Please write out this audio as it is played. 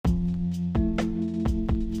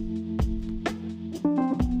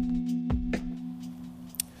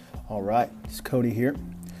All right, it's Cody here.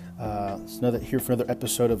 It's here for another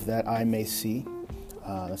episode of That I May See.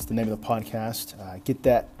 That's the name of the podcast. Get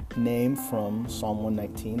that name from Psalm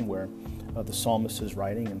 119, where the psalmist is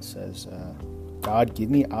writing and says, God, give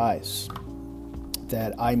me eyes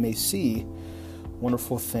that I may see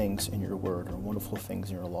wonderful things in your word or wonderful things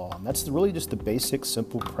in your law. And that's really just the basic,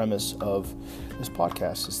 simple premise of this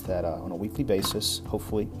podcast, is that on a weekly basis,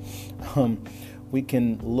 hopefully, we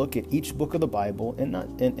can look at each book of the Bible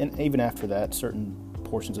and even after that, certain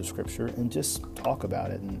portions of Scripture, and just talk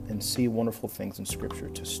about it and see wonderful things in Scripture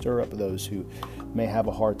to stir up those who may have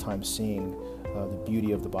a hard time seeing the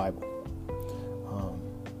beauty of the Bible.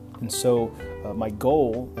 And so my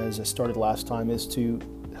goal, as I started last time, is to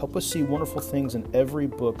help us see wonderful things in every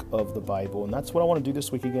book of the Bible. And that's what I want to do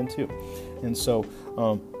this week again, too. And so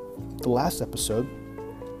the last episode,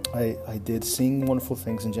 I did Seeing Wonderful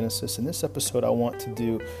Things in Genesis. In this episode, I want to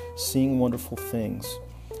do Seeing Wonderful Things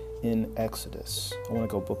in Exodus. I want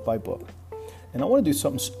to go book by book. And I want to do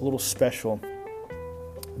something a little special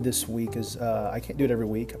this week, as I can't do it every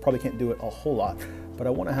week. I probably can't do it a whole lot, but I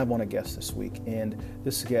want to have on a guest this week. And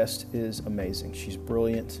this guest is amazing. She's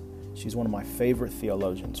brilliant. She's one of my favorite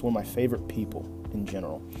theologians, one of my favorite people in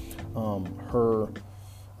general. Her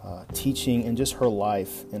teaching and just her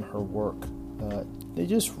life and her work, they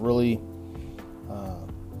just really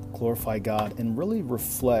glorify God and really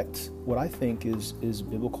reflect what I think is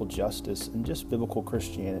biblical justice and just biblical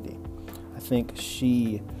Christianity. I think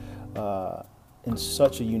she, in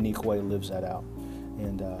such a unique way, lives that out.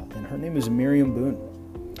 And her name is Miriam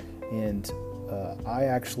Boone. And I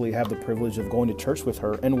actually have the privilege of going to church with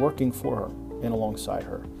her and working for her and alongside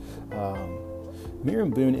her.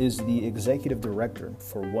 Miriam Boone is the executive director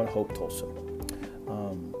for One Hope Tulsa.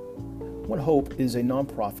 One Hope is a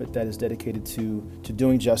nonprofit that is dedicated to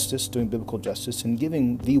doing justice, doing biblical justice, and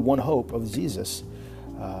giving the one hope of Jesus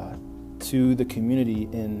to the community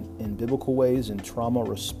in biblical ways, in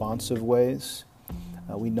trauma-responsive ways.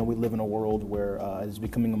 We know we live in a world where it is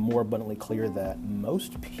becoming more abundantly clear that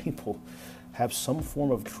most people have some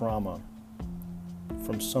form of trauma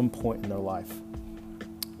from some point in their life.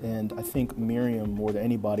 And I think Miriam, more than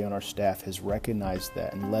anybody on our staff, has recognized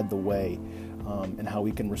that and led the way in how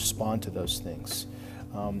we can respond to those things.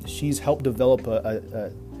 She's helped develop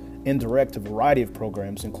and direct a variety of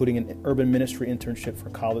programs, including an urban ministry internship for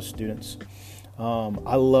college students.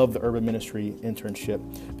 I love the urban ministry internship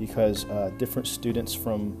because different students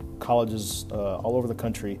from colleges all over the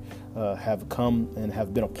country have come and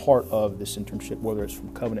have been a part of this internship, whether it's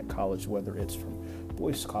from Covenant College, whether it's from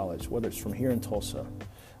Boyce College, whether it's from here in Tulsa,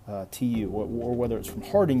 TU, or whether it's from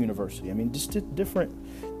Harding University. I mean, just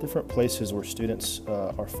different places where students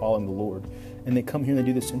are following the Lord. And they come here and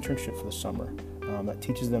they do this internship for the summer that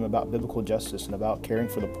teaches them about biblical justice and about caring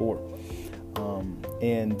for the poor.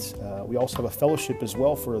 And we also have a fellowship as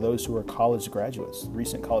well for those who are college graduates,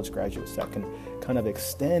 recent college graduates, that can kind of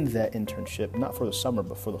extend that internship, not for the summer,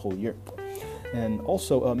 but for the whole year. And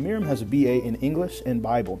also, Miriam has a BA in English and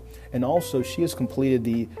Bible. And also, she has completed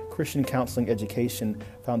the Christian Counseling Education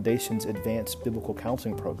Foundation's Advanced Biblical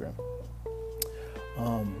Counseling Program.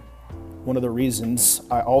 One of the reasons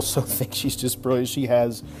I also think she's just brilliant, she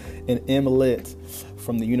has an MLit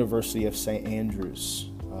from the University of St. Andrews.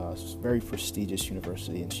 It's a very prestigious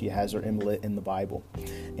university, and she has her MLit in the Bible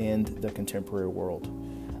and the contemporary world.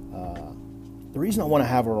 The reason I want to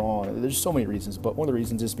have her on, there's so many reasons, but one of the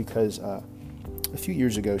reasons is because a few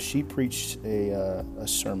years ago she preached a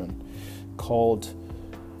sermon called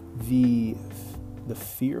the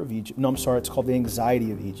Fear of Egypt. No, I'm sorry, it's called The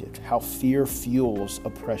Anxiety of Egypt, How Fear Fuels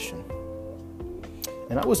Oppression.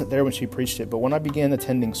 And I wasn't there when she preached it, but when I began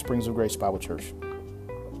attending Springs of Grace Bible Church,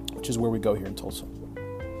 which is where we go here in Tulsa,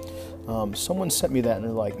 someone sent me that and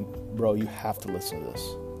they're like, bro, you have to listen to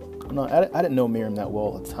this. I didn't know Miriam that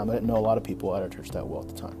well at the time. I didn't know a lot of people at our church that well at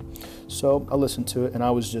the time. So I listened to it and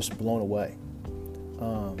I was just blown away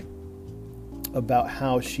about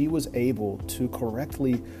how she was able to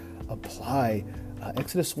correctly apply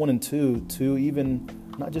Exodus 1 and 2 to even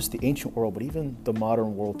not just the ancient world, but even the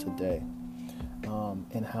modern world today.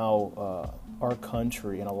 And how our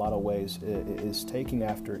country, in a lot of ways, is taking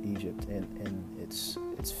after Egypt and its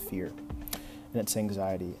fear and its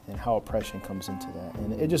anxiety, and how oppression comes into that.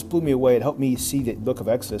 And it just blew me away. It helped me see the book of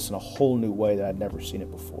Exodus in a whole new way that I'd never seen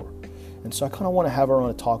it before. And so I kind of want to have her on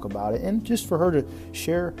to talk about it, and just for her to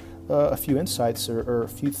share a few insights or a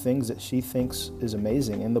few things that she thinks is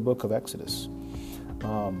amazing in the book of Exodus.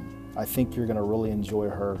 I think you're going to really enjoy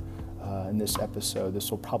her in this episode.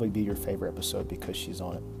 This will probably be your favorite episode because she's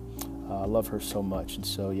on it. I love her so much, and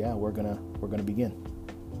so yeah, we're gonna begin.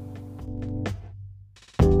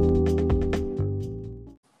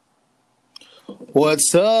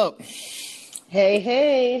 What's up? Hey,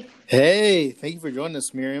 hey. Hey, thank you for joining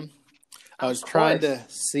us, Miriam. I Of was trying course. to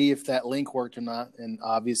see if that link worked or not, and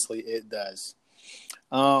obviously it does.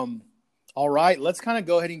 All right, let's kind of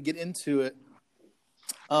go ahead and get into it.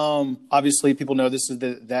 Obviously, people know this is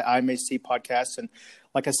the That I May See podcast, and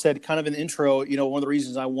like I said, kind of an intro. One of the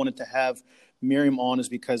reasons I wanted to have Miriam on is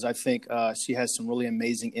because I think she has some really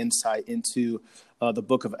amazing insight into the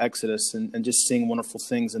Book of Exodus and just seeing wonderful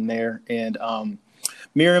things in there. And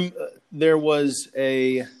Miriam, there was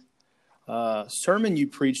a sermon you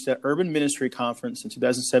preached at Urban Ministry Conference in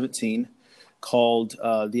 2017 called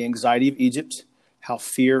 "The Anxiety of Egypt: How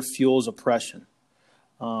Fear Fuels Oppression."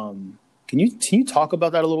 Can you talk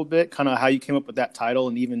about that a little bit? Kind of how you came up with that title,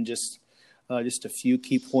 and even just a few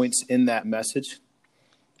key points in that message.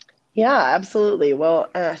 Yeah, absolutely. Well,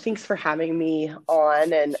 thanks for having me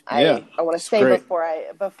on. And Yeah, I want to it's say great.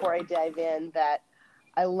 before I dive in that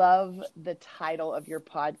I love the title of your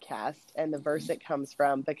podcast and the verse it comes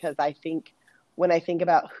from, because I think when I think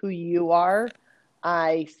about who you are,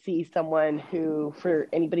 I see someone who, for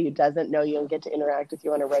anybody who doesn't know you and get to interact with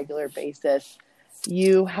you on a regular basis,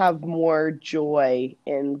 you have more joy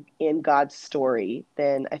in God's story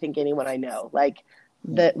than I think anyone I know. Like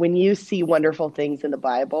that when you see wonderful things in the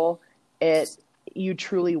Bible, it you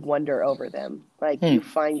truly wonder over them. Like Hmm. you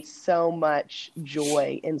find so much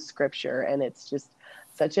joy in scripture, and it's just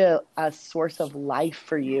such a source of life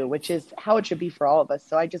for you, which is how it should be for all of us.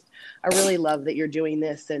 So I really love that you're doing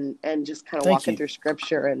this and just kind of Thank walking you. through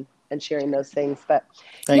scripture and sharing those things. But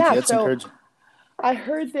Thank you. yeah, That's so encouraging. I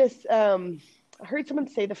heard I heard someone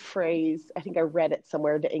say the phrase, I think I read it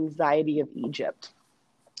somewhere, the anxiety of Egypt.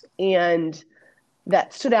 And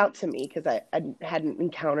that stood out to me because I hadn't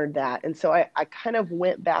encountered that. And so I kind of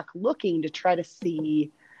went back looking to try to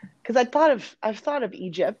see, because I've thought of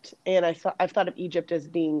Egypt, and I've thought of Egypt as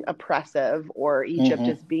being oppressive, or Egypt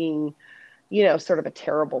Mm-hmm. as being, sort of a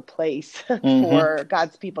terrible place Mm-hmm. for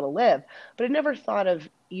God's people to live. But I never thought of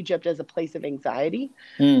Egypt as a place of anxiety.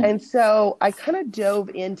 Mm. And so I kind of dove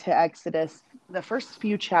into Exodus, the first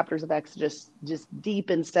few chapters of Exodus, just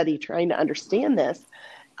deep in study, trying to understand this.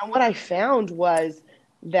 And what I found was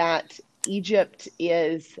that Egypt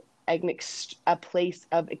is a place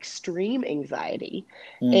of extreme anxiety.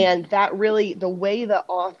 Mm. And that really, the way the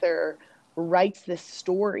author writes this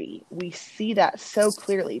story, we see that so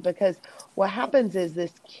clearly, because what happens is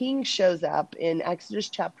this king shows up in Exodus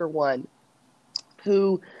chapter 1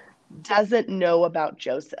 who doesn't know about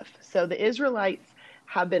Joseph. So the Israelites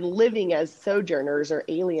have been living as sojourners or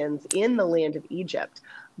aliens in the land of Egypt.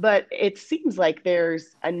 But it seems like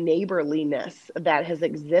there's a neighborliness that has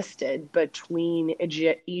existed between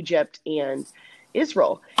Egypt and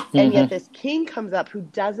Israel. And yet Mm-hmm. this king comes up who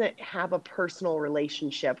doesn't have a personal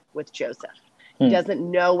relationship with Joseph. He Mm.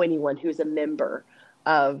 doesn't know anyone who's a member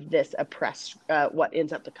of this oppressed, what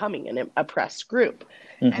ends up becoming an oppressed group.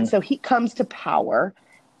 And Mm-hmm. so he comes to power,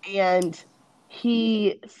 and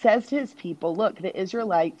he says to his people, look, the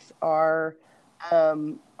Israelites are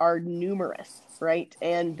numerous, right?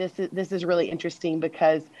 And this is really interesting,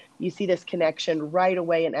 because you see this connection right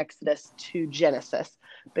away in Exodus to Genesis,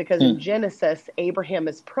 because in Mm. Genesis, Abraham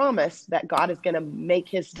is promised that God is going to make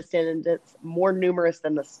his descendants more numerous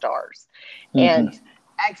than the stars. Mm-hmm. And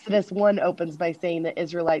Exodus 1 opens by saying the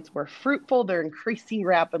Israelites were fruitful, they're increasing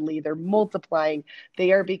rapidly, they're multiplying,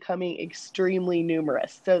 they are becoming extremely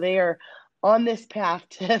numerous. So they are on this path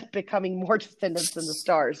to becoming more descendants than the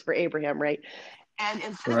stars for Abraham, right? And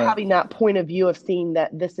instead of Right. having that point of view of seeing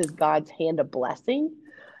that this is God's hand of blessing,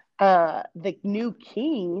 the new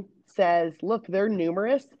king says, look, they're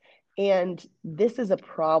numerous, and this is a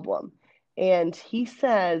problem. And he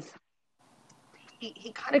says,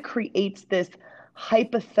 he kind of creates this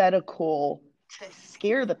hypothetical to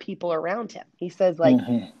scare the people around him. He says, like,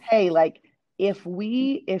 Mm-hmm. hey, like, if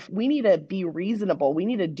we need to be reasonable, we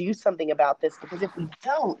need to do something about this, because if we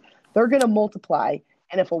don't, they're going to multiply,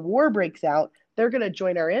 and if a war breaks out, they're going to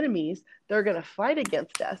join our enemies, they're going to fight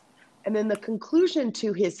against us. And then the conclusion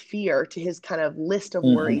to his fear, to his kind of list of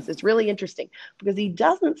Mm-hmm. worries, is really interesting, because he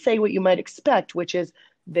doesn't say what you might expect, which is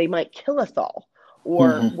they might kill us all,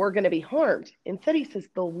 or Mm-hmm. we're going to be harmed. Instead, he says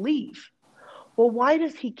they'll leave. Well, why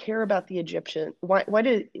does he care about the Egyptian? Why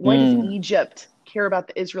does Mm. Egypt care about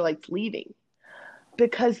the Israelites leaving?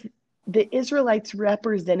 Because the Israelites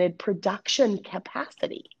represented production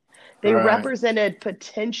capacity. They Right. represented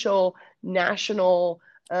potential national,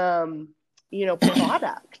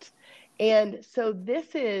 product. And so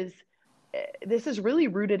this is really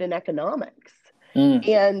rooted in economics. Mm.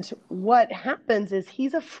 And what happens is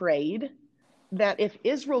he's afraid that if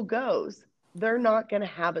Israel goes, they're not going to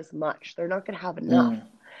have as much. They're not going to have enough. Mm.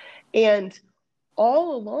 And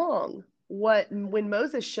all along, when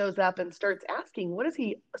Moses shows up and starts asking, what does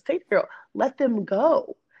he say to Pharaoh? Let them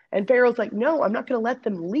go. And Pharaoh's like, no, I'm not going to let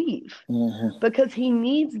them leave, because he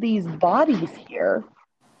needs these bodies here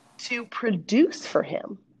to produce for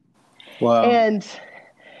him. Wow.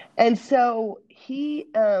 And so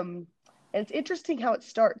and it's interesting how it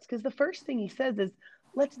starts, because the first thing he says is,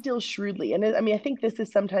 let's deal shrewdly. And I mean, I think this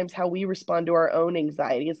is sometimes how we respond to our own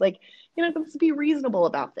anxiety. It's like, let's be reasonable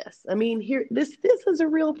about this. I mean, this is a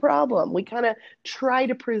real problem. We kind of try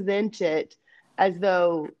to present it as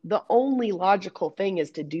though the only logical thing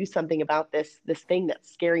is to do something about this thing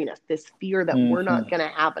that's scaring us, this fear that we're not going to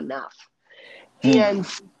have enough. And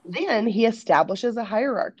then he establishes a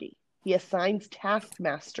hierarchy. He assigns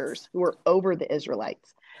taskmasters who are over the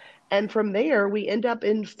Israelites. And from there, we end up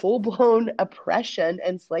in full-blown oppression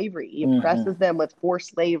and slavery. He oppresses them with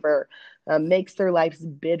forced labor, makes their lives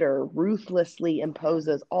bitter, ruthlessly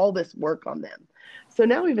imposes all this work on them. So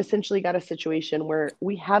now we've essentially got a situation where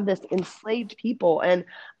we have this enslaved people. And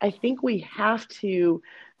I think we have to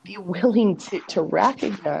be willing to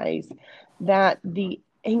recognize that the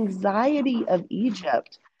anxiety of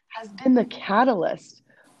Egypt has been the catalyst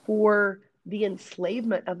for the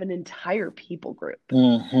enslavement of an entire people group.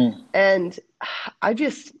 And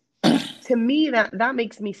to me, that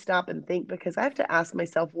makes me stop and think, because I have to ask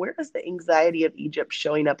myself, where is the anxiety of Egypt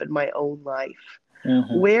showing up in my own life?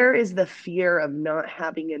 Where is the fear of not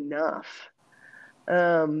having enough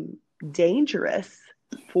dangerous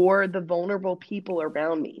for the vulnerable people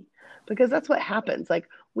around me? Because that's what happens. Like,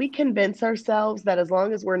 we convince ourselves that as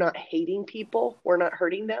long as we're not hating people, we're not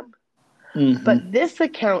hurting them. But this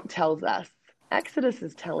account tells us, Exodus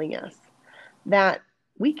is telling us, that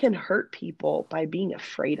we can hurt people by being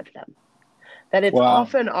afraid of them. That it's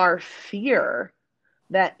often our fear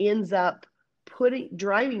that ends up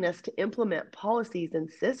driving us to implement policies and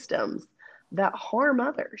systems that harm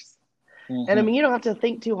others. And I mean, you don't have to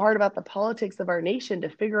think too hard about the politics of our nation to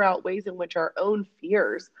figure out ways in which our own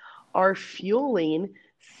fears are fueling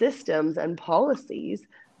systems and policies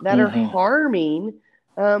that are harming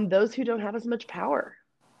those who don't have as much power.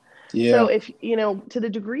 So if, to the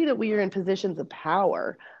degree that we are in positions of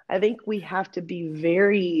power, I think we have to be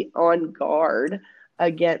very on guard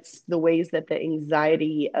against the ways that the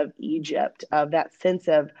anxiety of Egypt, of that sense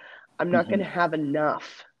of, I'm not going to have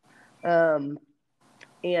enough. And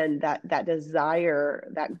that desire,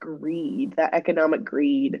 that greed, that economic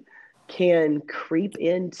greed can creep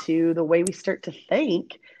into the way we start to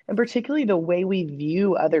think, and particularly the way we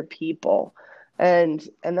view other people. And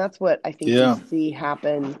that's what I think we see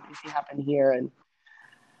happen here. And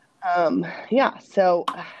so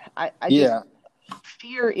I just,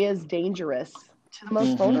 fear is dangerous to the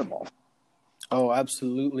most vulnerable. Oh,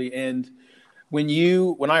 absolutely. And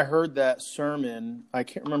when I heard that sermon, I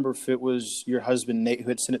can't remember if it was your husband, Nate, who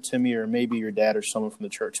had sent it to me, or maybe your dad or someone from the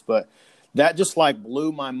church, but that just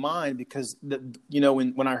blew my mind, because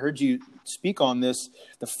when I heard you speak on this,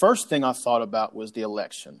 the first thing I thought about was the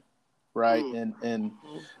election. Right. And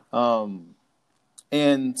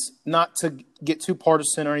not to get too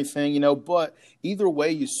partisan or anything, but either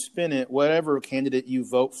way you spin it, whatever candidate you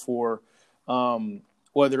vote for,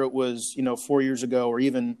 whether it was, 4 years ago or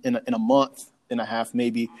even in a month and a half,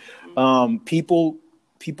 maybe, people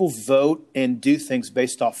vote and do things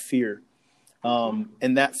based off fear.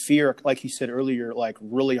 And that fear, like you said earlier,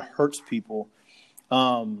 really hurts people.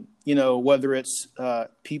 Whether it's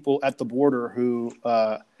people at the border who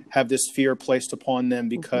have this fear placed upon them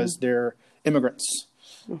because they're immigrants,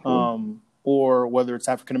 or whether it's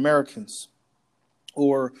African Americans,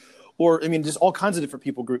 or I mean, just all kinds of different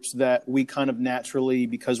people groups that we kind of naturally,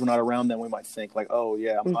 because we're not around them, we might think oh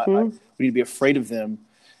yeah, we need to be afraid of them.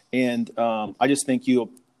 And I just think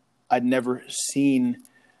I'd never seen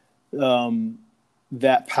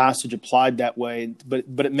that passage applied that way,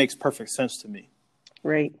 but it makes perfect sense to me.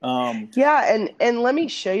 Right. And let me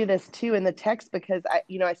show you this too in the text, because I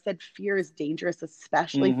said fear is dangerous,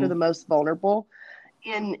 especially for the most vulnerable.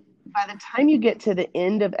 And by the time you get to the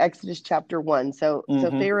end of Exodus chapter 1, so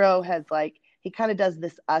Pharaoh has he kind of does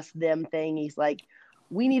this us-them thing. He's like,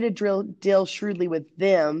 we need to deal shrewdly with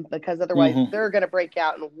them, because otherwise they're going to break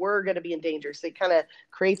out and we're going to be in danger. So he kind of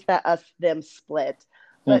creates that us-them split.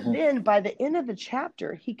 But then by the end of the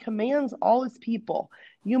chapter, he commands all his people,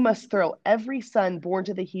 you must throw every son born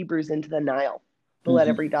to the Hebrews into the Nile, but let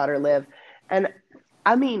every daughter live. And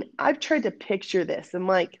I mean, I've tried to picture this. I'm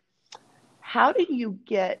like, how do you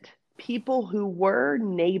get people who were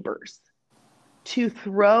neighbors to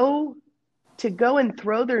go and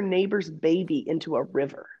throw their neighbor's baby into a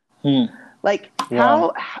river?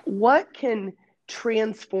 What can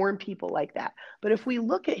transform people like that. But if we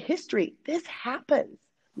look at history, this happens,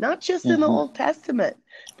 not just in the Hmm. Old Testament.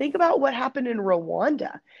 Think about what happened in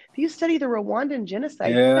Rwanda. If you study the Rwandan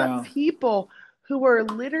genocide, you got Yeah. people who were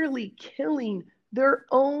literally killing their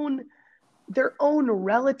own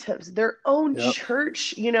relatives, their own Yep.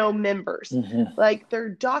 church, members, Hmm. like their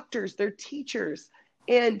doctors, their teachers.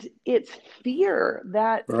 And it's fear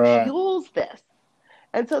that Right. fuels this.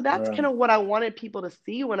 And so that's Right. kind of what I wanted people to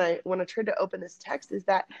see when I tried to open this text, is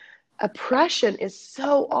that oppression is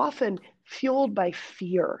so often fueled by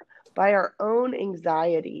fear, by our own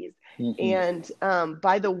anxieties, Hmm. and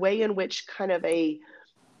by the way in which kind of a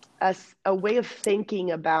way of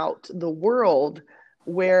thinking about the world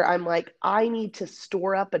where I'm like, I need to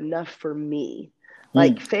store up enough for me.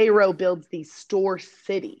 Like Mm. Pharaoh builds these store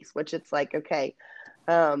cities, which it's like, okay,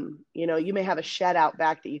 you may have a shed out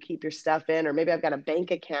back that you keep your stuff in, or maybe I've got a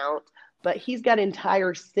bank account, but he's got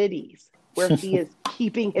entire cities where he is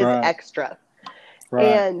keeping his Right. extra. Right.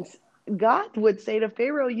 And God would say to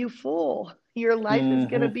Pharaoh, you fool, your life is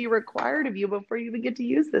going to Hmm. be required of you before you even get to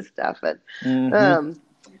use this stuff. And Hmm.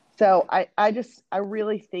 so I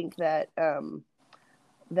really think that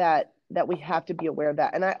that we have to be aware of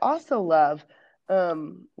that. And I also love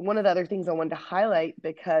one of the other things I wanted to highlight,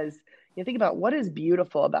 because you think about what is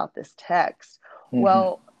beautiful about this text. Hmm.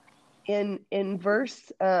 Well, in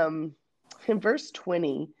verse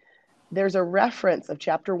 20, there's a reference of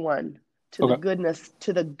chapter 1 to Okay.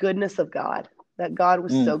 the goodness of God, that God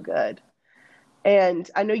was Mm. so good. And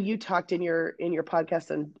I know you talked in your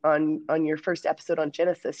podcast on your first episode on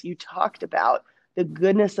Genesis, you talked about the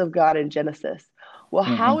goodness of God in Genesis. Well,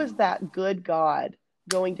 Hmm. how is that good God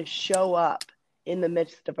going to show up in the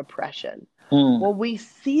midst of oppression? Mm. Well, we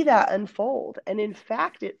see that unfold. And in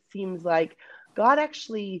fact, it seems like God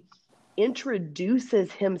actually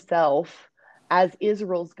introduces himself as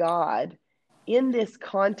Israel's God in this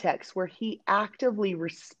context where he actively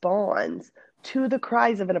responds to the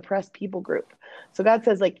cries of an oppressed people group. So God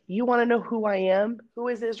says, like, you want to know who I am? Who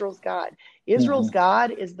is Israel's God? Hmm. Israel's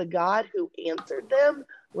God is the God who answered them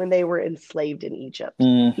when they were enslaved in Egypt.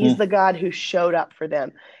 Hmm. He's the God who showed up for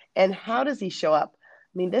them. And how does he show up?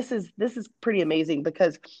 I mean, this is pretty amazing,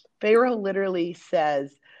 because Pharaoh literally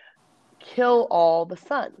says, kill all the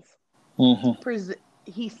sons. Hmm.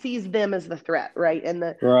 He sees them as the threat, right? And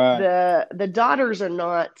Right. the daughters are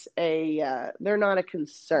not they're not a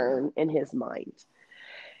concern in his mind.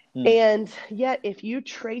 Mm. And yet, if you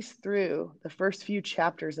trace through the first few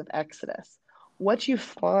chapters of Exodus, what you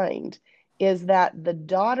find is that the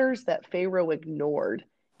daughters that Pharaoh ignored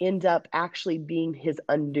end up actually being his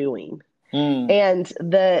undoing. Mm. And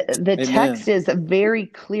the Amen. text is very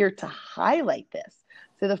clear to highlight this.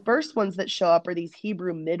 So the first ones that show up are these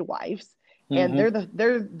Hebrew midwives, and Hmm.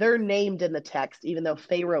 they're named in the text, even though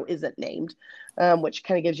Pharaoh isn't named, which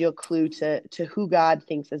kind of gives you a clue to who God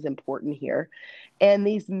thinks is important here. And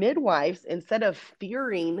these midwives, instead of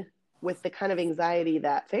fearing with the kind of anxiety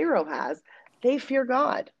that Pharaoh has, they fear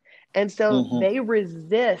God, and so Hmm. they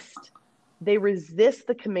resist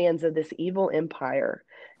the commands of this evil empire,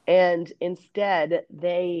 and instead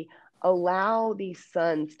they allow these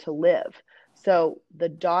sons to live. So the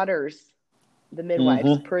daughters, the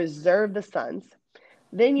midwives, Hmm. preserve the sons.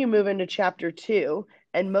 Then you move into chapter 2,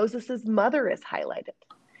 and Moses' mother is highlighted.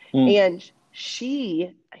 Mm. And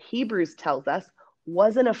she, Hebrews tells us,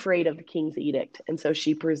 wasn't afraid of the king's edict. And so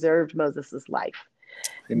she preserved Moses' life.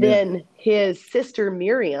 Amen. Then his sister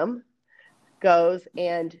Miriam goes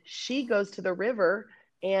to the river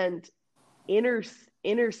and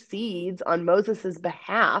intercedes on Moses'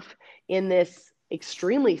 behalf in this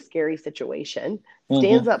extremely scary situation, Hmm.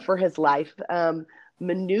 stands up for his life,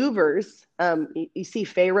 maneuvers. You see,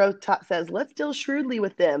 Pharaoh says, let's deal shrewdly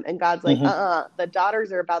with them. And God's like, Hmm. the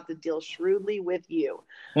daughters are about to deal shrewdly with you.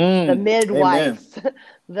 The Mm. Amen. midwives,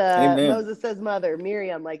 the Amen. Moses' mother,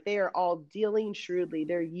 Miriam, like they are all dealing shrewdly.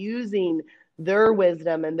 They're using their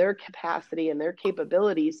wisdom and their capacity and their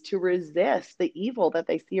capabilities to resist the evil that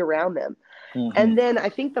they see around them. Hmm. And then I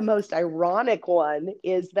think the most ironic one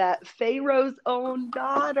is that Pharaoh's own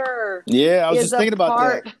daughter Yeah, I was is just a thinking about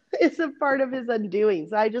that. part is a part of his undoing.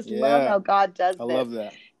 So I just love Yeah, how God does I this. love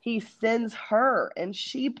that. He sends her, and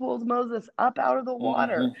she pulls Moses up out of the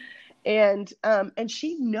water, Hmm. and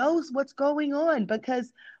she knows what's going on,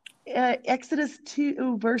 because Exodus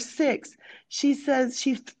 2 verse 6, she says,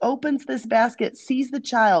 she opens this basket, sees the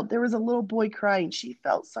child. There was a little boy crying. She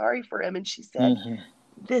felt sorry for him, and she said, Hmm.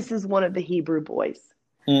 this is one of the Hebrew boys.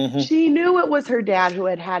 Hmm. She knew it was her dad who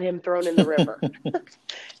had him thrown in the river.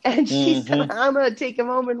 And she said, Mm-hmm. I'm going to take him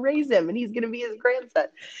home and raise him, and he's going to be his grandson.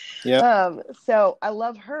 Yep. So I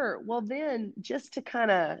love her. Well, then, just to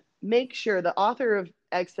kind of make sure, the author of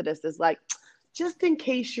Exodus is like, just in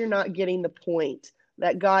case you're not getting the point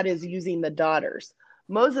that God is using the daughters,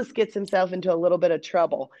 Moses gets himself into a little bit of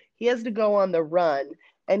trouble. He has to go on the run,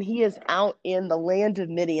 and he is out in the land of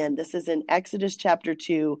Midian. This is in Exodus chapter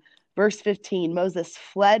 2, verse 15. Moses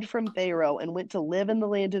fled from Pharaoh and went to live in the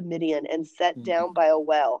land of Midian and sat Mm-hmm. down by a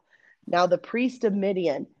well. Now, the priest of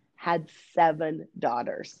Midian had 7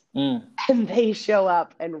 daughters. Mm. And they show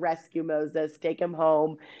up and rescue Moses, take him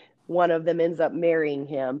home. One of them ends up marrying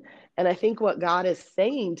him. And I think what God is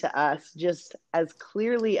saying to us, just as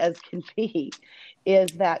clearly as can be,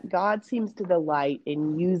 is that God seems to delight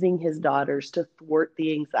in using his daughters to thwart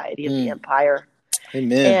the anxiety of the Mm. empire.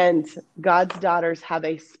 Amen. And God's daughters have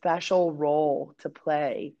a special role to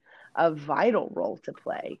play, a vital role to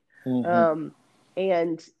play. Mm-hmm.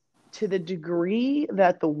 And to the degree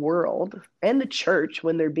that the world and the church,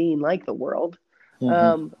 when they're being like the world,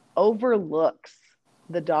 Mm-hmm. overlooks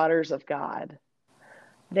the daughters of God,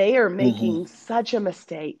 they are Mm-hmm. making such a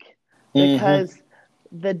mistake, Mm-hmm. because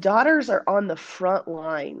the daughters are on the front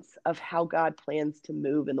lines of how God plans to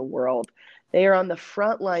move in the world. They are on the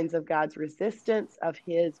front lines of God's resistance, of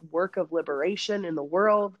his work of liberation in the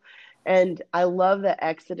world. And I love that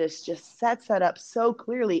Exodus just sets that up so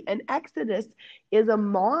clearly. And Exodus is a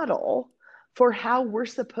model for how we're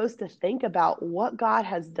supposed to think about what God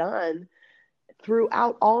has done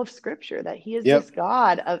throughout all of Scripture, that he is this Yep.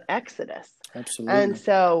 God of Exodus. And Absolutely.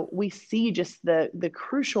 so we see just the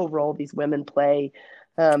crucial role these women play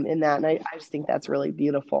in that. And I just think that's really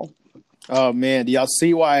beautiful. Oh man, do y'all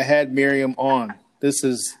see why I had Miriam on? This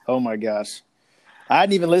is, oh my gosh. I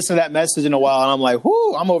hadn't even listened to that message in a while, and I'm like,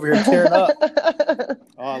 whoo, I'm over here tearing up.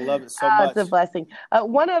 Oh, I love it so It's a much. blessing.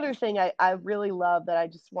 One other thing I really love that I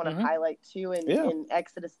just want to Mm-hmm. highlight too Yeah. in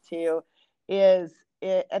Exodus 2 is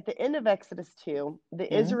at the end of Exodus 2, the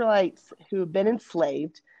Mm-hmm. Israelites who have been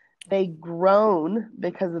enslaved, they groan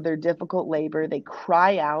because of their difficult labor. They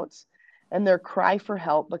cry out, and their cry for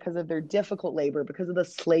help because of their difficult labor, because of the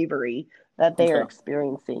slavery that they are Okay.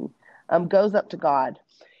 experiencing, goes up to God.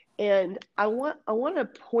 And I want to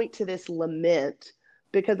point to this lament,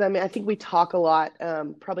 because I mean, I think we talk a lot,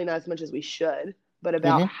 probably not as much as we should, but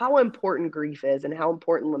about Mm-hmm. how important grief is and how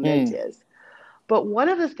important lament Mm. is. But one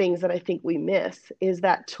of the things that I think we miss is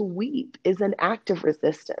that to weep is an act of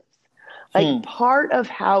resistance. Like, Hmm. part of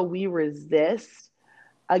how we resist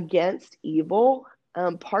against evil,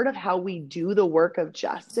 part of how we do the work of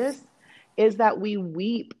justice, is that we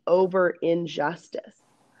weep over injustice.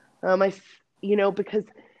 I, because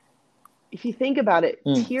if you think about it,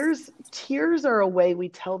 Mm. tears are a way we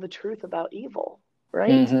tell the truth about evil,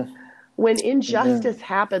 right? Mm-hmm. When Amen. injustice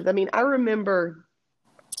happens, I mean, I remember,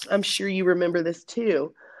 I'm sure you remember this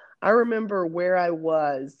too. I remember where I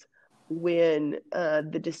was when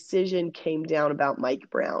the decision came down about Mike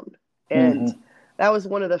Brown, and Mm-hmm. that was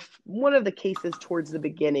one of the cases towards the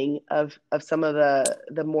beginning of some of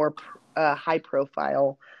the more high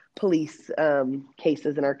profile police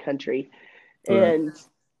cases in our country. Right. And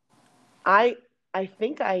I I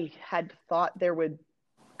think I had thought there would,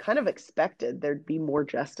 kind of expected there'd be more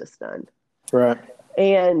justice done, Right.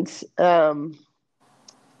 and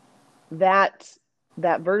that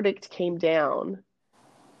that verdict came down,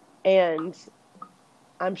 and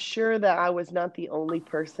I'm sure that I was not the only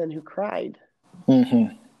person who cried.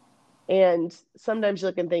 Mm-hmm. And sometimes you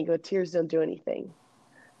look and think, oh, tears don't do anything.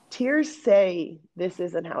 Tears say this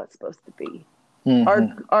isn't how it's supposed to be.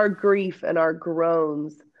 Mm-hmm. Our grief and our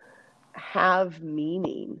groans have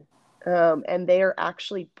meaning, and they are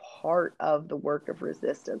actually part of the work of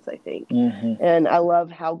resistance, I think. Mm-hmm. And I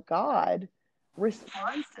love how God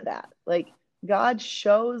responds to that. Like, God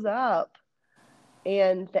shows up,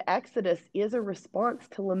 and the Exodus is a response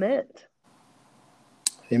to lament.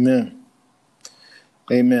 Amen.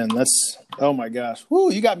 Amen. That's, oh my gosh.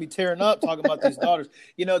 Woo, you got me tearing up talking about these daughters.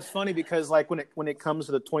 You know, it's funny because like when it comes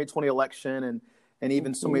to the 2020 election and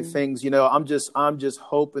even so many Mm-hmm. things, you know, I'm just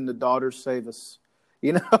hoping the daughters save us.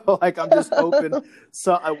 You know, like I'm just hoping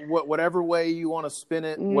whatever way you want to spin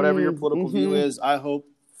it, whatever your political view Mm-hmm. is, I hope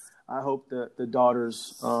that the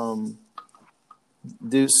daughters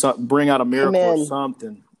bring out a miracle or Amen.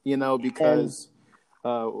 something, you know, And because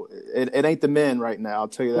it ain't the men right now. I'll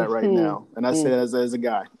tell you that right now. And I say that as a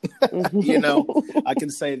guy, you know, I can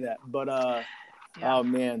say that. But Yeah. oh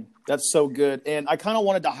man, that's so good. And I kind of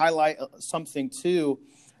wanted to highlight something too.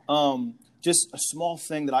 Just a small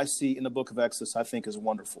thing that I see in the book of Exodus, I think is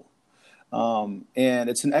wonderful. And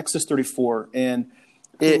it's in Exodus 34. And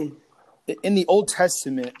it in the Old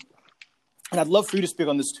Testament, and I'd love for you to speak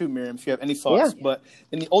on this too, Miriam, if you have any Yeah. thoughts. But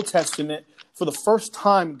in the Old Testament, for the first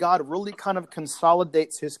time, God really kind of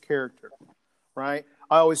consolidates his character, right?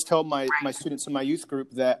 I always tell my students in my youth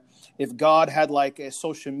group that if God had like a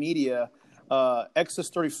social media, Exodus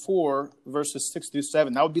 34, verses 6 through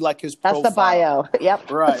 7, that would be like his profile. That's the bio.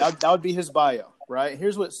 Yep. Right. That would be his bio, right?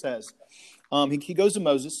 Here's what it says. He goes to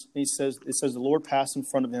Moses, and it says, the Lord passed in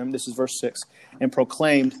front of him, this is verse 6, and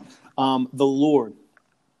proclaimed, the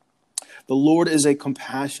Lord is a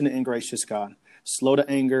compassionate and gracious God, slow to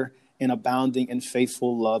anger and abounding in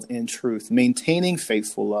faithful love and truth, maintaining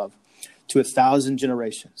faithful love to 1,000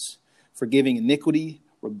 generations, forgiving iniquity,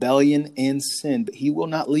 rebellion, and sin, but he will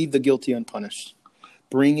not leave the guilty unpunished,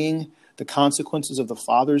 bringing the consequences of the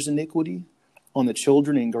father's iniquity on the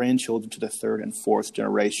children and grandchildren to the third and fourth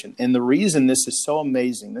generation. And the reason this is so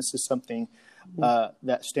amazing, this is something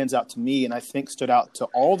that stands out to me, and I think stood out to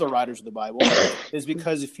all the writers of the Bible, is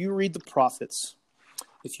because if you read the prophets,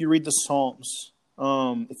 if you read the Psalms,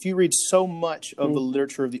 if you read so much of the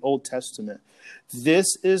literature of the Old Testament, this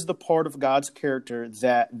is the part of God's character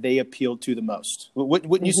that they appealed to the most.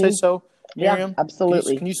 Wouldn't you say so, Miriam? Yeah,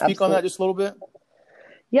 absolutely. Can you speak on that just a little bit?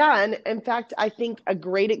 Yeah, and in fact, I think a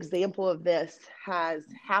great example of this has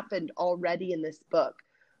happened already in this book.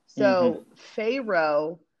 So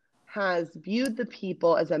Pharaoh has viewed the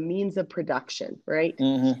people as a means of production, right?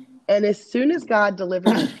 And as soon as God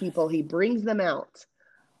delivers his people, he brings them out.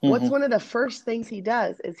 What's one of the first things he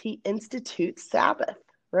does is he institutes Sabbath,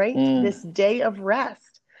 right? This day of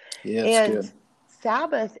rest. Yeah, and good.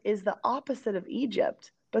 Sabbath is the opposite of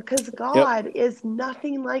Egypt because God is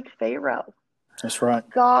nothing like Pharaoh. That's right.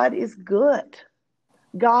 God is good.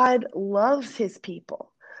 God loves his people.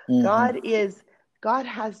 It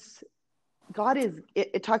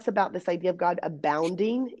talks about this idea of God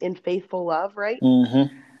abounding in faithful love, right?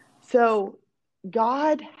 So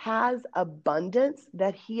God has abundance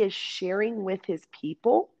that he is sharing with his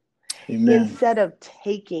people. Amen. Instead of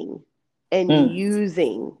taking and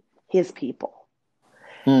using his people.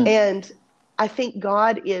 And I think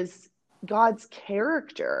God's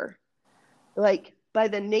character, like by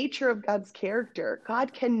the nature of God's character,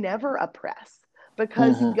 God can never oppress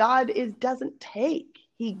because God doesn't take,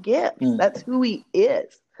 he gives. That's who he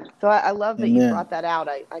is. So I love that you brought that out.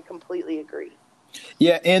 I completely agree.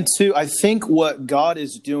 Yeah, and I think what God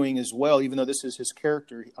is doing as well, even though this is his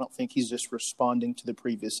character, I don't think he's just responding to the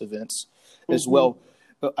previous events as well.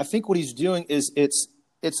 But I think what he's doing is it's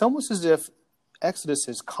almost as if Exodus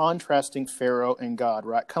is contrasting Pharaoh and God,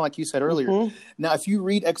 right? Kind of like you said earlier. Now, if you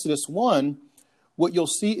read Exodus 1, what you'll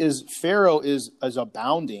see is Pharaoh is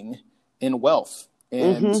abounding in wealth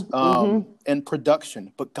and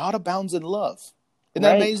production, but God abounds in love. Isn't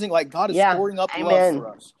that amazing? Like God is storing up love for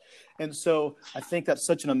us. And so I think that's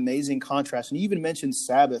such an amazing contrast. And you even mentioned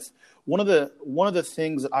Sabbath. One of the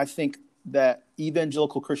things that I think that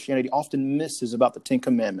evangelical Christianity often misses about the Ten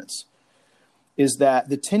Commandments is that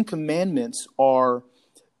the Ten Commandments are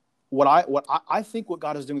what I think what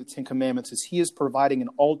God is doing with the Ten Commandments is he is providing an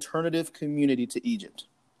alternative community to Egypt.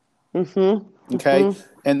 Okay.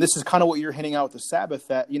 And this is kind of what you're hinting out with the Sabbath,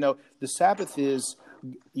 that, the Sabbath is,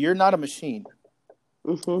 you're not a machine.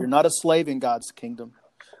 You're not a slave in God's kingdom.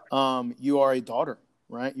 You are a daughter,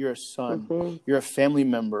 right? You're a son. You're a family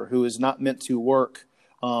member who is not meant to work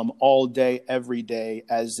all day, every day,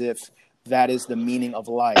 as if that is the meaning of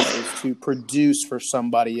life, is to produce for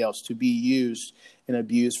somebody else, to be used and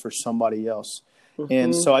abused for somebody else.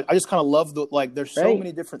 And so I just kind of love there's so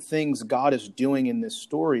many different things God is doing in this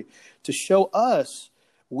story to show us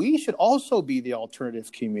we should also be the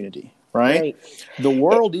alternative community. Right? The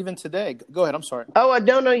world, even today. Go ahead. I'm sorry. Oh,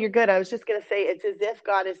 no, you're good. I was just going to say, it's as if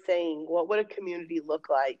God is saying, what would a community look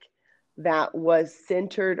like that was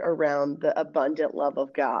centered around the abundant love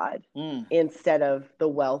of God instead of the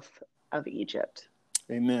wealth of Egypt?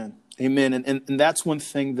 Amen. And that's one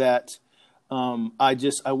thing that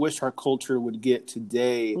I wish our culture would get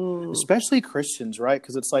today, especially Christians, right?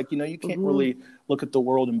 Because it's like, you can't really look at the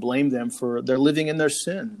world and blame them for they're living in their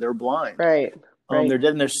sin. They're blind. Right. They're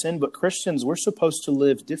dead in their sin, but Christians, we're supposed to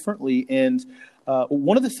live differently. And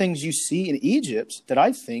one of the things you see in Egypt that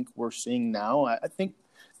I think we're seeing now, I think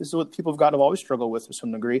this is what people of God have always struggled with to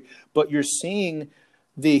some degree, but you're seeing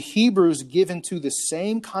the Hebrews give into the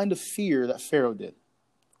same kind of fear that Pharaoh did,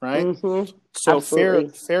 right? So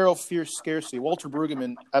Pharaoh fears scarcity. Walter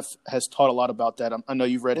Brueggemann has taught a lot about that. I know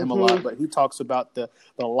you've read him a lot, but he talks about the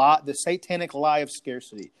satanic lie of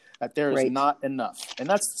scarcity. That there is not enough. And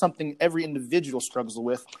that's something every individual struggles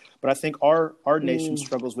with. But I think our nation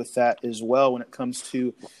struggles with that as well when it comes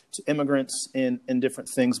to immigrants and different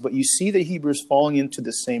things. But you see the Hebrews falling into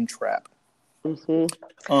the same trap. hmm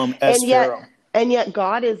as And yet, Pharaoh.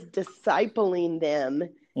 God is discipling them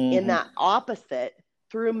in Hmm. that opposite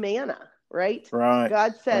through manna, right? Right.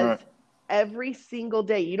 God says Right. every single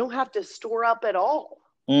day, you don't have to store up at all.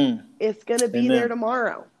 Mm. It's going to be there Amen.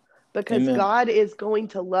 tomorrow because Amen. God is going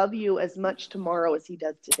to love you as much tomorrow as he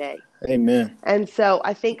does today. Amen. And so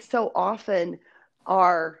I think so often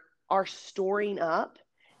our storing up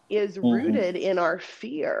is Hmm. rooted in our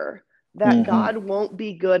fear that Hmm. God won't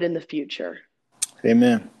be good in the future.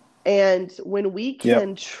 Amen. And when we Yep.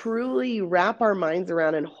 can truly wrap our minds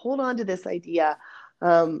around and hold on to this idea,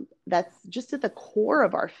 that's just at the core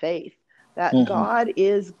of our faith, that Hmm. God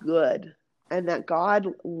is good and that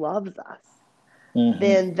God loves us, Hmm.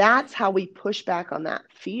 then that's how we push back on that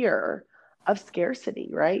fear of scarcity,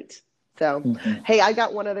 right? So, Hmm. hey, I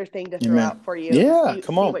got one other thing to throw Amen. out for you. Yeah. See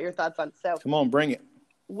Come see on. what your thoughts on. So, Come on. Bring it.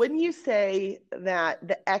 wouldn't you say that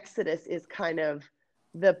the Exodus is kind of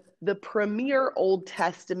the premier Old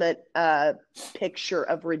Testament picture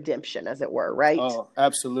of redemption, as it were, right? Oh,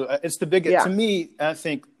 absolutely. It's the biggest, to Yeah. me, I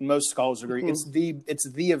think most scholars agree, Mhm. it's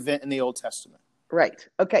the event in the Old Testament. Right.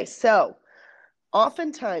 Okay. So,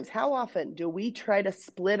 oftentimes, how often do we try to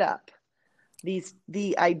split up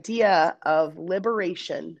the idea of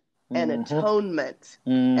liberation and Hmm. atonement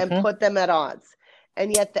and Hmm. put them at odds?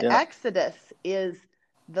 And yet, the Yeah, Exodus is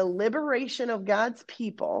the liberation of God's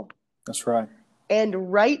people. that's right.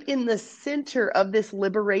 And right in the center of this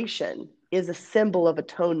liberation is a symbol of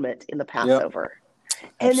atonement in the Yep, Passover.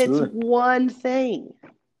 And it's absolutely. one thing.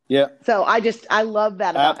 Yeah. So I love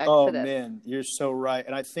that about Oh Exodus. man, you're so right.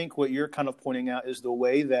 And I think what you're kind of pointing out is the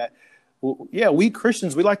way that, yeah, we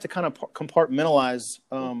Christians, we like to kind of compartmentalize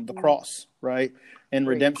the Mhm. cross, right, and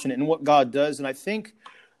Great. redemption and what God does. And I think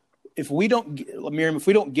if we don't, Miriam, if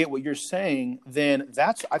we don't get what you're saying, then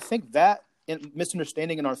I think that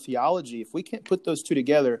misunderstanding in our theology, if we can't put those two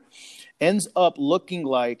together, ends up looking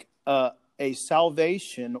like a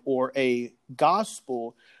salvation or a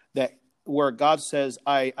gospel that where God says,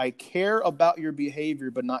 I care about your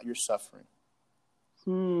behavior, but not your suffering.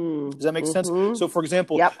 Does that make sense? Mm-hmm. So, for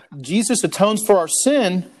example, Yep. Jesus atones for our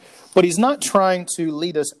sin, but he's not trying to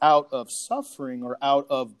lead us out of suffering or out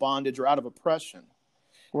of bondage or out of oppression.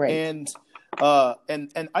 Right. And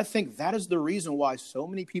I think that is the reason why so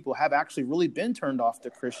many people have actually really been turned off to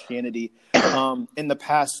Christianity in the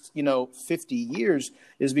past, 50 years,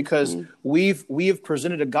 is because Mm-hmm. we have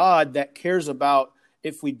presented a God that cares about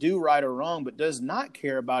if we do right or wrong, but does not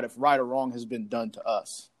care about if right or wrong has been done to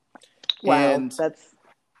us. Wow. And That's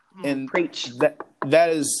and preach.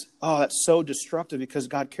 that's so destructive because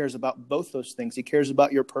God cares about both those things. He cares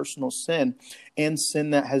about your personal sin and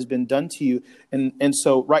sin that has been done to you. And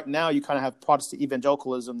so right now you kind of have Protestant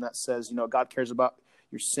evangelicalism that says, God cares about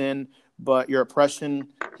your sin, but your oppression,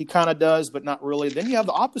 he kind of does, but not really. Then you have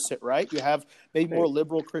the opposite, right? You have maybe more Right.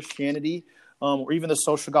 liberal Christianity, or even the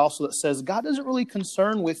social gospel that says God doesn't really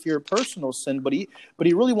concern with your personal sin, but he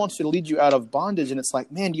really wants to lead you out of bondage. And it's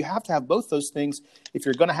like, man, you have to have both those things if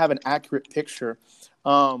you're going to have an accurate picture.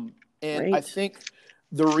 And I Right. think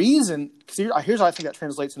the reason, here's how I think that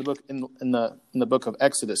translates in the book in the book of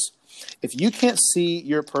Exodus. If you can't see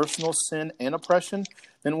your personal sin and oppression,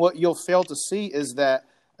 then what you'll fail to see is that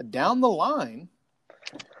down the line,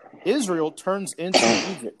 Israel turns into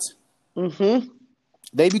Egypt. Mm-hmm.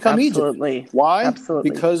 They become Egypt. Absolutely. Why?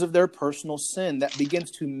 Absolutely. Because of their personal sin that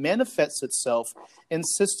begins to manifest itself in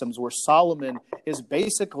systems where Solomon is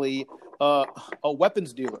basically a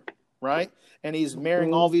weapons dealer, right? And he's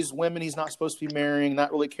marrying all Mm-hmm. these women he's not supposed to be marrying,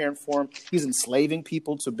 not really caring for them. He's enslaving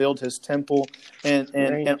people to build his temple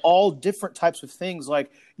Right. and all different types of things.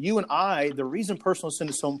 Like you and I, the reason personal sin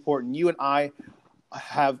is so important, you and I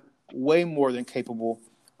have way more than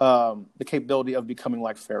the capability of becoming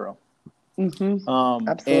like Pharaoh. Mm-hmm. And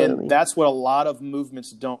Absolutely. that's what a lot of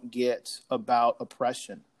movements don't get about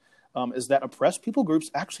oppression, is that oppressed people groups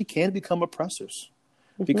actually can become oppressors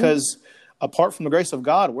Mm-hmm. because apart from the grace of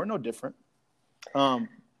God, we're no different.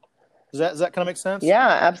 Does that kind of make sense? Yeah,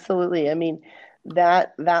 absolutely. I mean,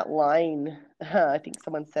 that line, I think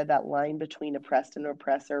someone said that line between oppressed and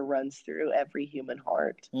oppressor runs through every human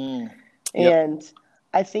heart. Mm, yep, And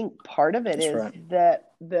I think part of it that's is right.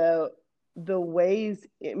 that the ways,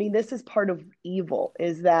 I mean, this is part of evil,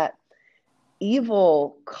 is that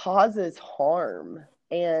evil causes harm.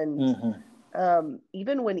 And Mm-hmm,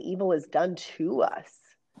 even when evil is done to us,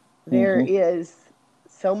 there mm-hmm, is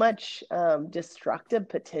so much destructive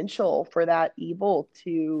potential for that evil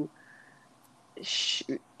to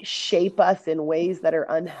shape us in ways that are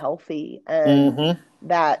unhealthy and mm-hmm,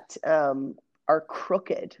 that are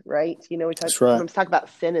crooked, right? We that's right. sometimes talk about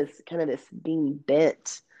sin as kind of this being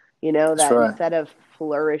bent That's that right. instead of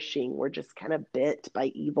flourishing, we're just kind of bit by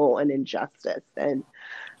evil and injustice. And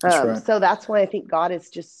That's right. so that's why I think God is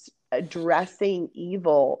just addressing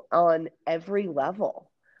evil on every level.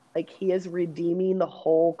 Like he is redeeming the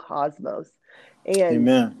whole cosmos. And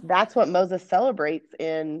Amen. that's what Moses celebrates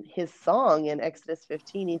in his song in Exodus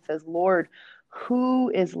 15. He says, Lord, who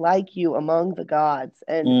is like you among the gods?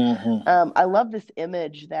 And Mm-hmm. I love this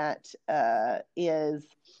image that is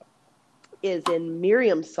in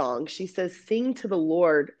Miriam's song. She says, sing to the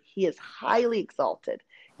Lord. He is highly exalted.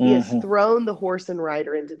 He has Mm-hmm. thrown the horse and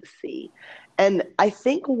rider into the sea. And I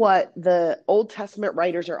think what the Old Testament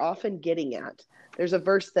writers are often getting at, there's a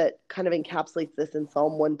verse that kind of encapsulates this in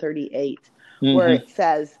Psalm 138, where Mm-hmm. it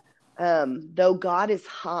says, though God is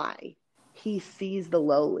high, he sees the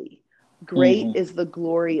lowly. Great Mm-hmm. is the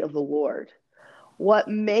glory of the Lord. What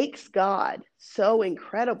makes God so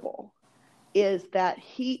incredible is that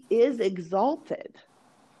he is exalted,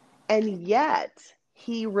 and yet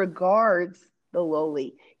he regards the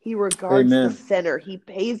lowly. He regards the Amen. sinner. He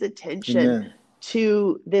pays attention Amen.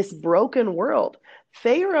 to this broken world.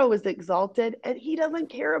 Pharaoh is exalted, and he doesn't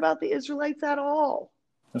care about the Israelites at all.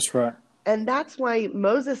 That's right. And that's why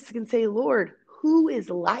Moses can say, Lord, who is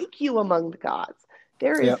like you among the gods?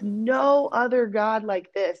 There is Yep. no other God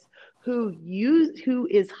like this who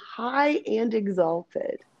is high and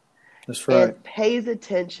exalted That's right. and pays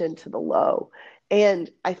attention to the low. And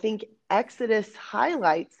I think Exodus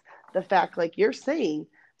highlights the fact, like you're saying,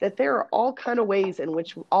 that there are all kinds of ways in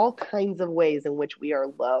which we are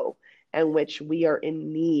low and which we are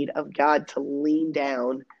in need of God to lean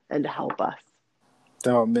down and to help us.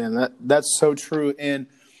 Oh man, that's so true. And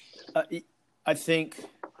I think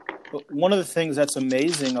one of the things that's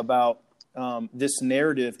amazing about this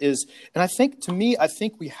narrative is, and I think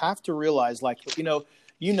we have to realize, like,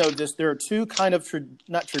 this. There are two kind of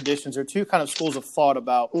not traditions. There are two kind of schools of thought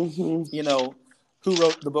about, Mm-hmm. who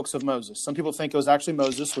wrote the books of Moses. Some people think it was actually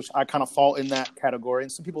Moses, which I kind of fall in that category,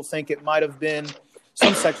 and some people think it might have been.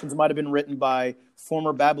 Some sections might have been written by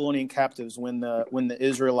former Babylonian captives when the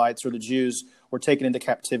Israelites or the Jews were taken into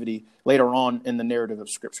captivity later on in the narrative of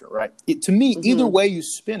Scripture. Right? To me, either way you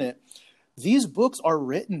spin it, these books are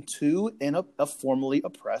written to a formerly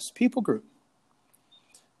oppressed people group,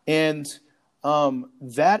 and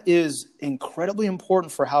that is incredibly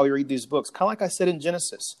important for how we read these books. Kind of like I said in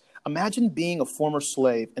Genesis. Imagine being a former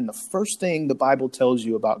slave, and the first thing the Bible tells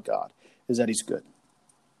you about God is that He's good.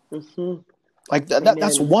 Mm-hmm. Like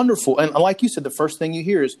that's wonderful. And like you said, the first thing you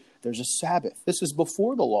hear is there's a Sabbath. This is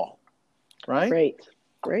before the law, right?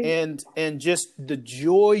 Great. And just the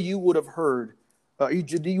joy you would have heard,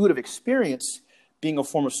 you would have experienced being a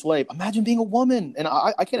former slave. Imagine being a woman, and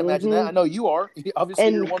I can't imagine that. I know you are. Obviously,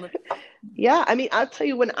 you're a woman. Yeah, I mean, I'll tell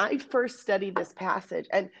you, when I first studied this passage,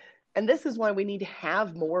 and this is why we need to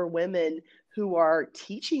have more women who are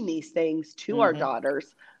teaching these things to our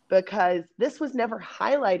daughters, because this was never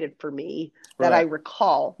highlighted for me that I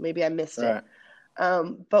recall. Maybe I missed it.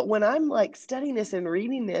 But when I'm like studying this and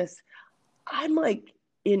reading this, I'm like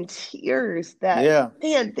in tears that,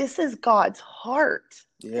 man, this is God's heart.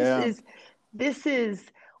 Yeah. This is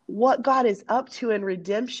what God is up to in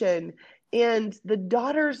redemption. And the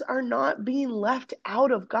daughters are not being left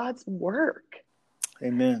out of God's work.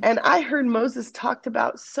 Amen. And I heard Moses talked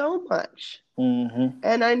about so much. Mm-hmm.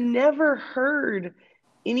 And I never heard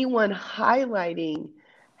anyone highlighting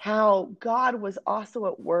how God was also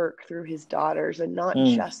at work through his daughters and not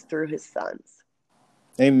just through his sons.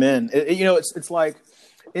 Amen. It's like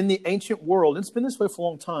in the ancient world, it's been this way for a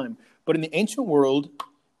long time, but in the ancient world,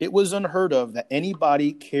 it was unheard of that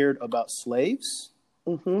anybody cared about slaves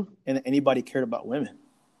and that anybody cared about women.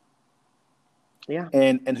 Yeah.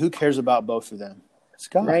 And who cares about both of them? It's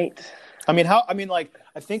God. Right.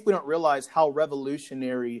 I think we don't realize how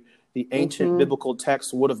revolutionary the ancient biblical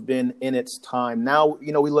text would have been in its time. Now,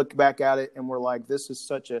 we look back at it and we're like, this is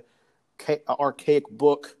such a archaic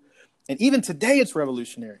book. And even today it's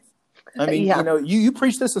revolutionary. I mean, you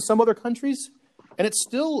preach this in some other countries and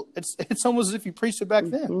it's almost as if you preached it back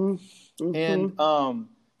then. And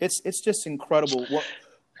it's just incredible.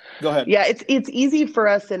 Go ahead. Yeah, it's easy for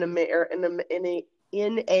us in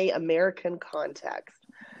a American context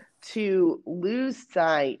to lose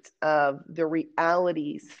sight of the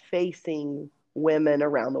realities facing women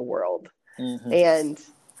around the world. And,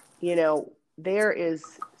 there is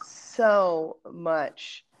so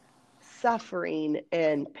much suffering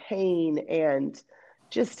and pain and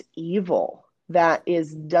just evil that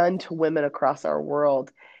is done to women across our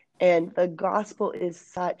world. And the gospel is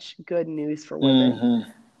such good news for women.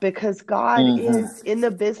 Because God is in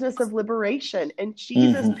the business of liberation. And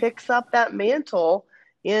Jesus picks up that mantle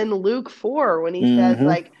in Luke 4 when he says,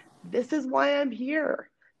 like, this is why I'm here,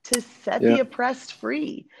 to set Yeah. the oppressed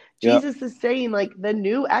free. Yeah. Jesus is saying, like, the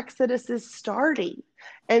new Exodus is starting.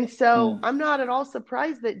 And so I'm not at all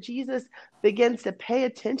surprised that Jesus begins to pay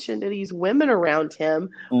attention to these women around him,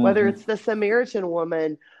 whether it's the Samaritan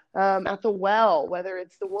woman at the well, whether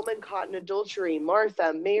it's the woman caught in adultery,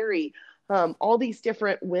 Martha, Mary, all these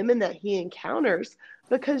different women that he encounters,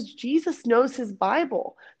 because Jesus knows his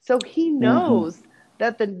Bible. So he knows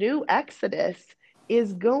that the new Exodus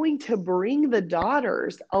is going to bring the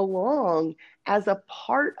daughters along as a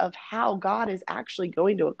part of how God is actually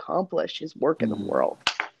going to accomplish his work in the world.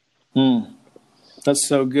 That's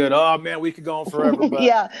so good. Oh man, we could go on forever, but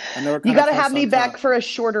Yeah, I know we're you kind of got to have pressed me on back time. for a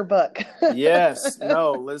shorter book. Yes.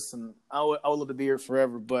 No, listen, I would love to be here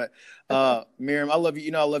forever, but Miriam, I love you.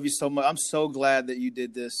 You know, I love you so much. I'm so glad that you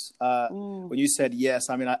did this. When you said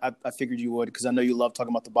yes, I mean, I figured you would, because I know you love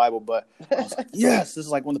talking about the Bible, but I was like, yes, this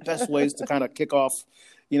is like one of the best ways to kind of kick off,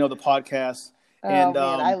 the podcast. And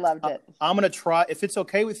Oh man, I loved it. I'm going to try, if it's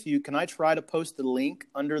okay with you, can I try to post the link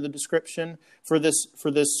under the description for this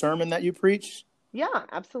sermon that you preached? Yeah,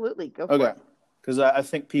 absolutely. Go for Okay. it. Because I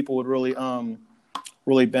think people would really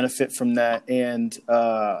really benefit from that. And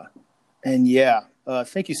yeah,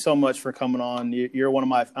 thank you so much for coming on. You're one of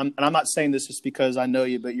my, and I'm not saying this just because I know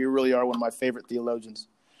you, but you really are one of my favorite theologians.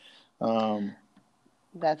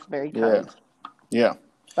 That's very kind. Yeah.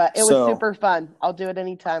 But it was super fun. I'll do it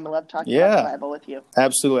anytime. I love talking about the Bible with you.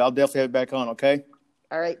 Absolutely. I'll definitely have you back on, okay?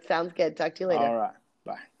 All right. Sounds good. Talk to you later. All right.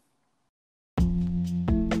 Bye.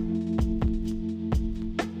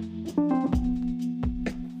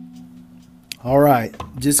 All right.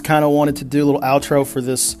 Just kind of wanted to do a little outro for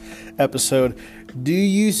this episode. Do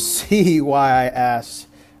you see why I asked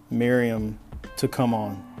Miriam to come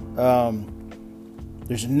on?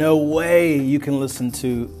 There's no way you can listen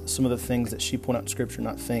to some of the things that she pointed out in Scripture and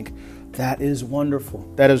not think, that is wonderful.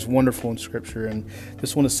 That is wonderful in Scripture. And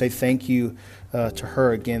just want to say thank you to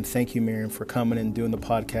her again. Thank you, Miriam, for coming and doing the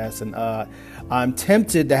podcast. And I'm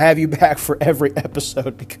tempted to have you back for every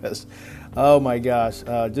episode because, oh my gosh,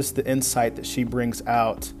 just the insight that she brings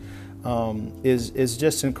out is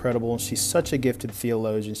just incredible. And she's such a gifted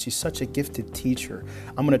theologian. She's such a gifted teacher.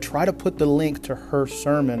 I'm going to try to put the link to her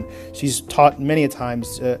sermon. She's taught many a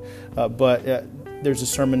times, but there's a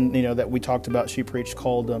sermon, that we talked about, she preached,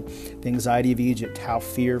 called The Anxiety of Egypt, How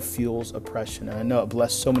Fear Fuels Oppression. And I know it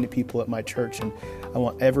blessed so many people at my church, and I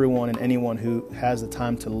want everyone and anyone who has the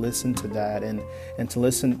time to listen to that and to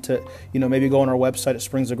listen to, maybe go on our website at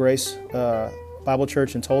Springs of Grace Bible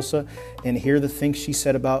Church in Tulsa and hear the things she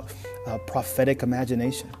said about prophetic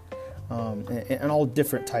imagination and all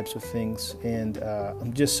different types of things. And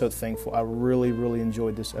I'm just so thankful. I really, really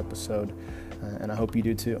enjoyed this episode, and I hope you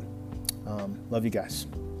do too. Love you guys.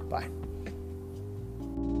 Bye.